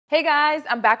Hey guys,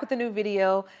 I'm back with a new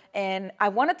video and I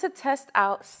wanted to test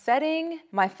out setting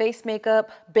my face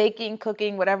makeup, baking,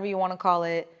 cooking, whatever you want to call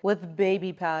it, with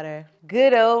baby powder.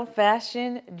 Good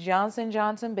old-fashioned Johnson &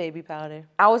 Johnson baby powder.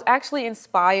 I was actually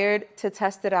inspired to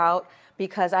test it out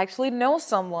because I actually know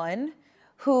someone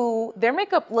who their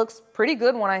makeup looks pretty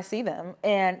good when I see them,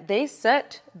 and they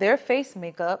set their face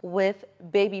makeup with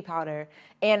baby powder.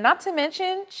 And not to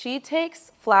mention, she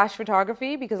takes flash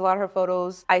photography because a lot of her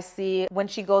photos I see when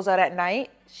she goes out at night,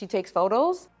 she takes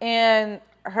photos, and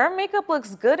her makeup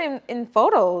looks good in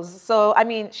photos. So, I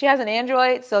mean, she has an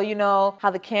Android, so you know how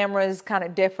the cameras kind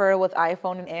of differ with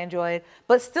iPhone and Android,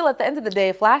 but still at the end of the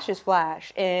day, flash is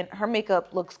flash, and her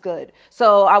makeup looks good.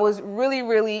 So I was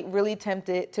really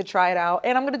tempted to try it out,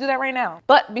 and I'm gonna do that right now.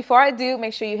 But before I do,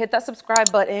 make sure you hit that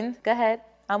subscribe button. Go ahead,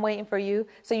 I'm waiting for you,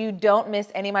 so you don't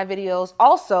miss any of my videos.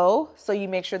 Also, so you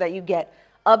make sure that you get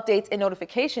updates and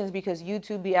notifications because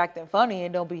YouTube be acting funny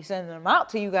and don't be sending them out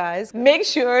to you guys. Make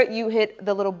sure you hit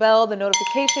the little bell, the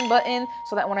notification button,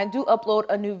 so that when I do upload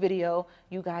a new video,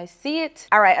 you guys see it.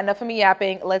 All right, enough of me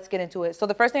yapping. Let's get into it. So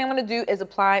the first thing I'm gonna do is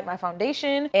apply my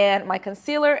foundation and my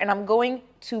concealer, and I'm going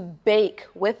to bake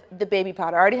with the baby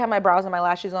powder. I already have my brows and my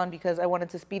lashes on because I wanted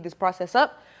to speed this process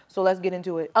up. So let's get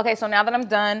into it. Okay, so now that I'm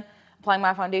done applying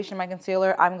my foundation, my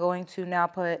concealer, I'm going to now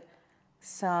put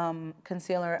some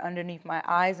concealer underneath my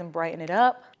eyes and brighten it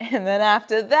up. And then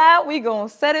after that, we gonna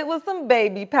set it with some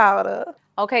baby powder.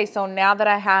 Okay, so now that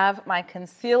I have my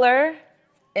concealer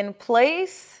in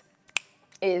place,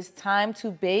 it's time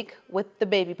to bake with the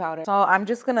baby powder. So I'm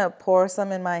just gonna pour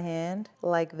some in my hand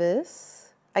like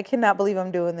this. I cannot believe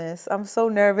I'm doing this. I'm so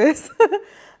nervous.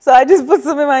 So I just put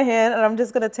some in my hand and I'm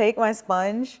just gonna take my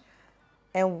sponge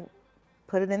and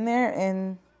put it in there,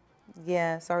 and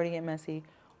yeah, it's already getting messy.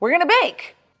 We're gonna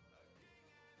bake.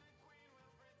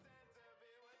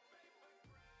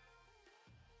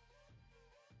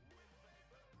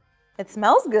 It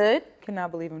smells good. Cannot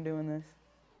believe I'm doing this.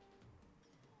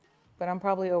 But I'm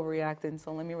probably overreacting,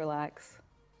 so let me relax.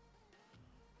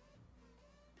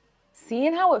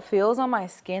 Seeing how it feels on my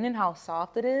skin and how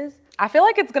soft it is, I feel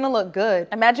like it's gonna look good.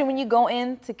 Imagine when you go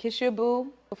in to kiss your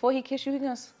boo, before he kiss you, he's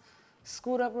gonna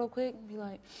scoot up real quick and be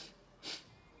like,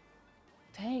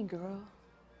 dang girl,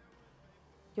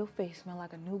 your face smell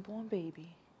like a newborn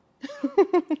baby.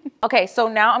 Okay, so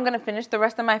now I'm gonna finish the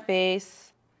rest of my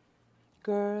face.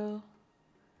 Girl,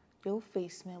 your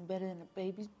face smell better than a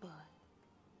baby's butt.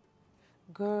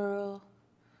 Girl,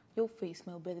 your face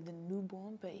smell better than a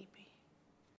newborn baby.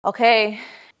 Okay,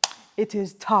 it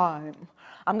is time.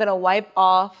 I'm gonna wipe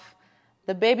off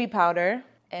the baby powder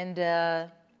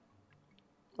and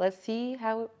let's see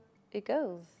how it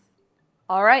goes.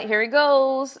 All right, here it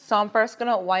goes. So I'm first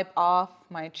gonna wipe off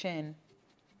my chin.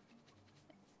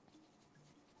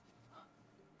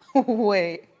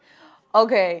 Wait,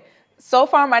 okay. So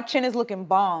far my chin is looking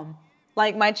bomb.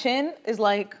 Like my chin is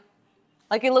like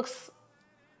it looks,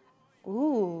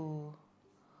 ooh.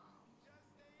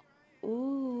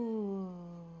 Ooh.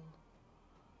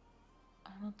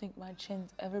 I don't think my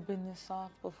chin's ever been this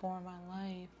soft before in my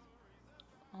life.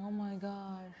 Oh my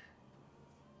gosh.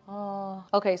 Oh.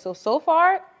 Okay, so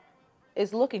far,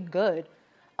 it's looking good.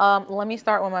 Let me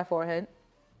start with my forehead.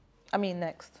 I mean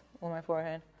next with my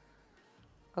forehead.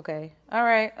 Okay, all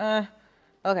right,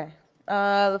 okay.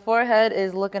 The forehead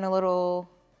is looking a little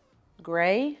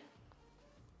gray.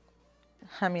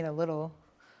 I mean a little.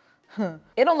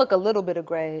 It don't look a little bit of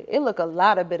gray. It look a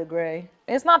lot of bit of gray.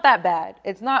 It's not that bad.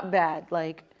 It's not bad.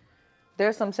 Like,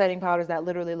 there's some setting powders that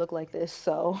literally look like this,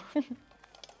 so.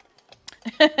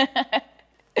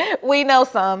 We know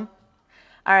some.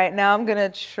 All right, now I'm gonna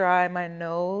try my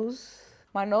nose.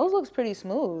 My nose looks pretty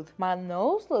smooth. My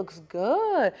nose looks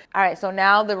good. All right, so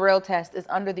now the real test is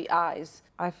under the eyes.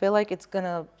 I feel like it's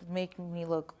gonna make me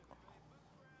look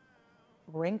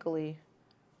wrinkly.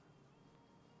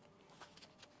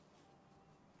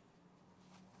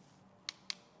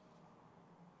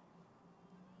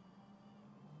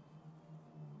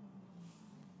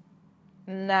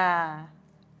 Nah,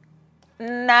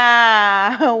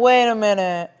 wait a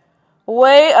minute.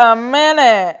 Wait a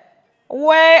minute.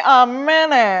 Wait a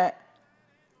minute.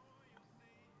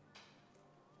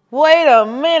 Wait a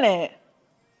minute.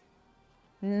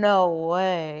 No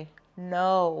way.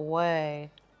 No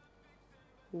way.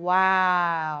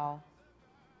 Wow.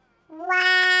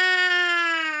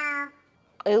 Wow.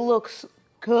 It looks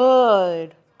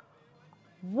good.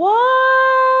 What?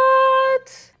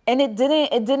 And it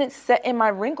didn't set in my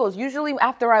wrinkles. Usually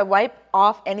after I wipe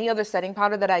off any other setting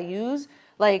powder that I use,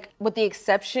 like with the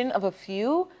exception of a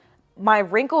few, my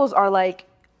wrinkles are like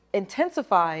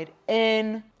intensified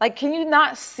in, like, can you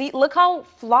not see? Look how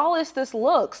flawless this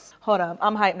looks. Hold on,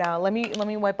 I'm hyped now. Let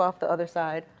me wipe off the other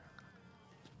side.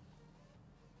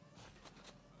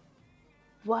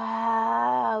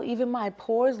 Wow, even my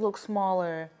pores look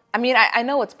smaller. I mean, I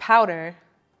know it's powder,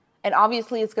 and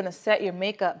obviously it's gonna set your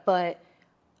makeup, but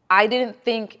I didn't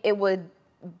think it would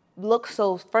look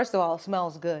so, first of all, it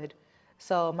smells good.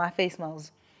 So my face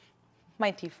smells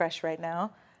mighty fresh right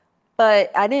now.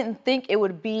 But I didn't think it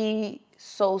would be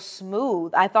so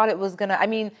smooth. I thought it was gonna, I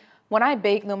mean, when I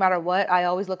bake, no matter what, I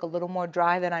always look a little more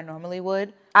dry than I normally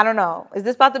would. I don't know, is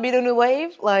this about to be the new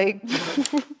wave? Like,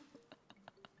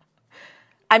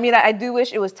 I mean, I do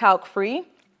wish it was talc-free.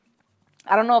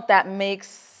 I don't know if that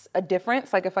makes a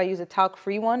difference, like if I use a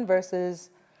talc-free one versus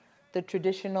the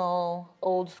traditional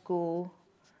old school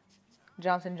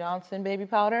Johnson & Johnson baby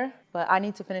powder. But I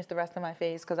need to finish the rest of my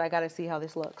face because I gotta see how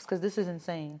this looks, because this is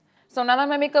insane. So now that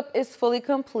my makeup is fully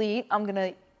complete, I'm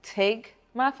gonna take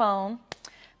my phone,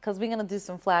 because we're gonna do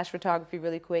some flash photography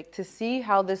really quick to see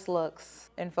how this looks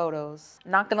in photos.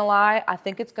 Not gonna lie, I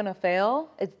think it's gonna fail.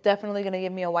 It's definitely gonna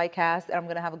give me a white cast and I'm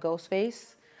gonna have a ghost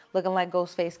face, looking like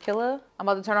Ghostface Killer. I'm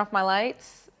about to turn off my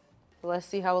lights. Let's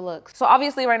see how it looks. So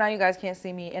obviously right now you guys can't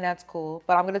see me and that's cool,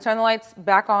 but I'm gonna turn the lights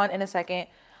back on in a second.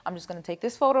 I'm just gonna take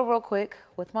this photo real quick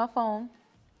with my phone.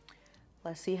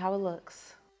 Let's see how it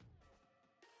looks.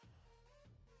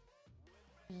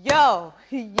 Yo,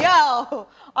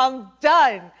 I'm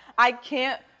done. I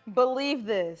can't believe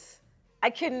this. I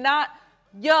cannot,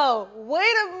 yo,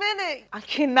 wait a minute. I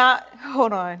cannot,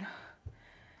 hold on.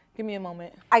 Give me a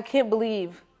moment. I can't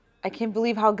believe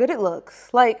how good it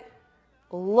looks. Like,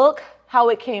 look how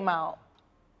it came out.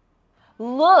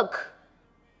 Look.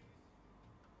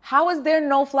 How is there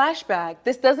no flashback?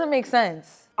 This doesn't make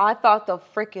sense. I thought the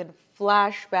freaking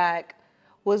flashback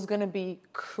was gonna be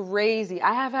crazy.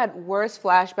 I have had worse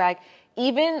flashback,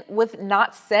 even with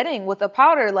not setting with a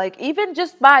powder, like even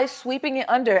just by sweeping it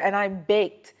under, and I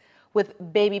baked with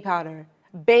baby powder.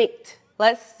 Baked.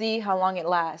 Let's see how long it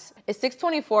lasts. It's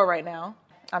 6:24 right now.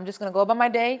 I'm just gonna go about my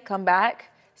day, come back,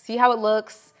 see how it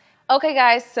looks. Okay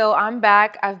guys, so I'm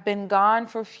back. I've been gone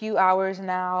for a few hours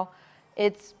now.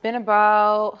 It's been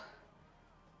about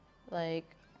like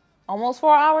almost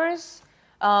 4 hours.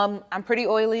 I'm pretty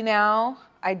oily now.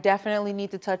 I definitely need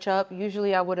to touch up.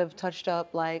 Usually I would have touched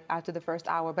up like after the first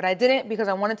hour, but I didn't because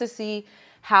I wanted to see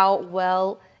how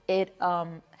well it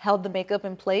held the makeup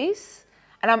in place.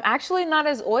 And I'm actually not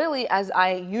as oily as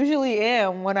I usually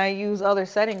am when I use other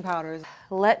setting powders.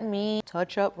 Let me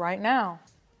touch up right now.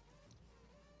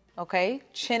 Okay,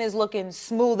 chin is looking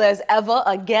smooth as ever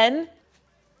again.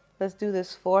 Let's do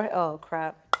this forehead. Oh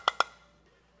crap.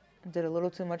 Did a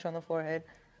little too much on the forehead.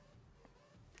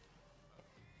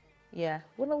 Yeah,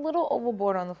 went a little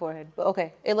overboard on the forehead, but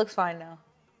okay, it looks fine now.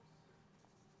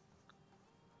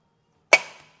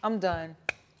 I'm done.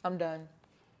 I'm done.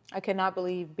 I cannot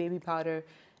believe baby powder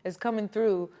is coming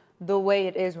through the way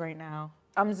it is right now.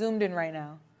 I'm zoomed in right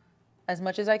now, as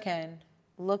much as I can.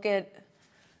 Look at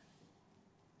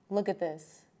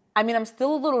this. I mean, I'm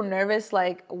still a little nervous,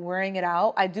 like wearing it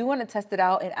out. I do want to test it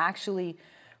out and actually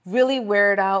really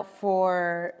wear it out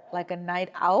for like a night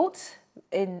out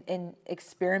and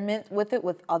experiment with it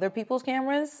with other people's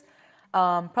cameras.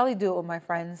 Probably do it with my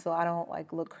friends so I don't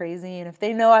like look crazy. And if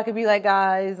they know, I could be like,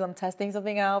 guys, I'm testing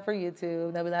something out for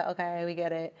YouTube. They'll be like, okay, we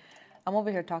get it. I'm over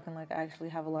here talking like I actually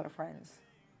have a lot of friends.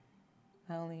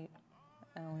 I only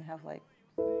have like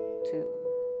 2.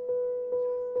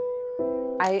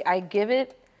 I give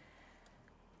it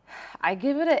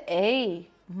an A-.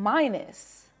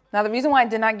 Now, the reason why I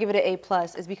did not give it an A+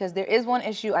 is because there is one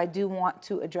issue I do want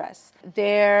to address.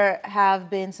 There have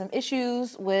been some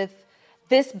issues with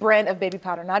this brand of baby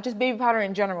powder, not just baby powder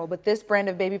in general, but this brand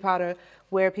of baby powder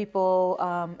where people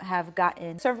have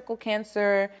gotten cervical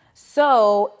cancer.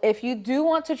 So if you do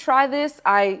want to try this,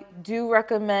 I do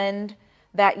recommend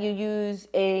that you use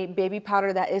a baby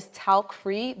powder that is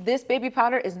talc-free. This baby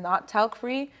powder is not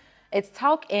talc-free. It's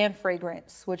talc and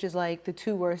fragrance, which is like the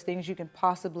 2 worst things you can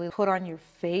possibly put on your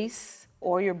face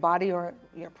or your body or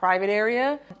your private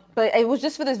area. But it was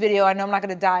just for this video. I know I'm not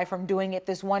gonna die from doing it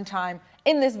this one time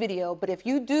in this video, but if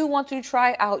you do want to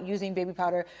try out using baby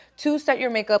powder to set your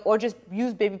makeup or just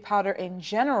use baby powder in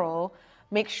general,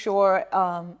 make sure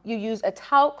you use a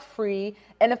talc-free,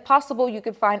 and if possible, you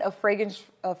could find a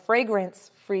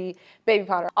fragrance-free baby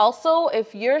powder. Also,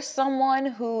 if you're someone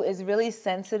who is really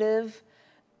sensitive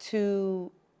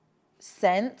to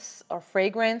scents or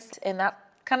fragrance, and that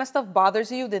kind of stuff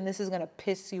bothers you, then this is gonna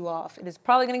piss you off. It is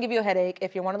probably gonna give you a headache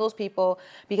if you're one of those people,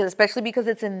 because especially because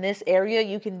it's in this area,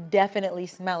 you can definitely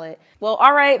smell it. Well,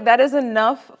 all right, that is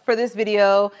enough for this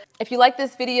video. If you like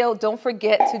this video, don't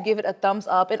forget to give it a thumbs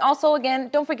up. And also, again,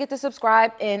 don't forget to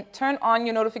subscribe and turn on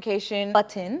your notification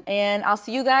button. And I'll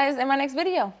see you guys in my next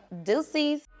video.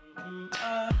 Deuces.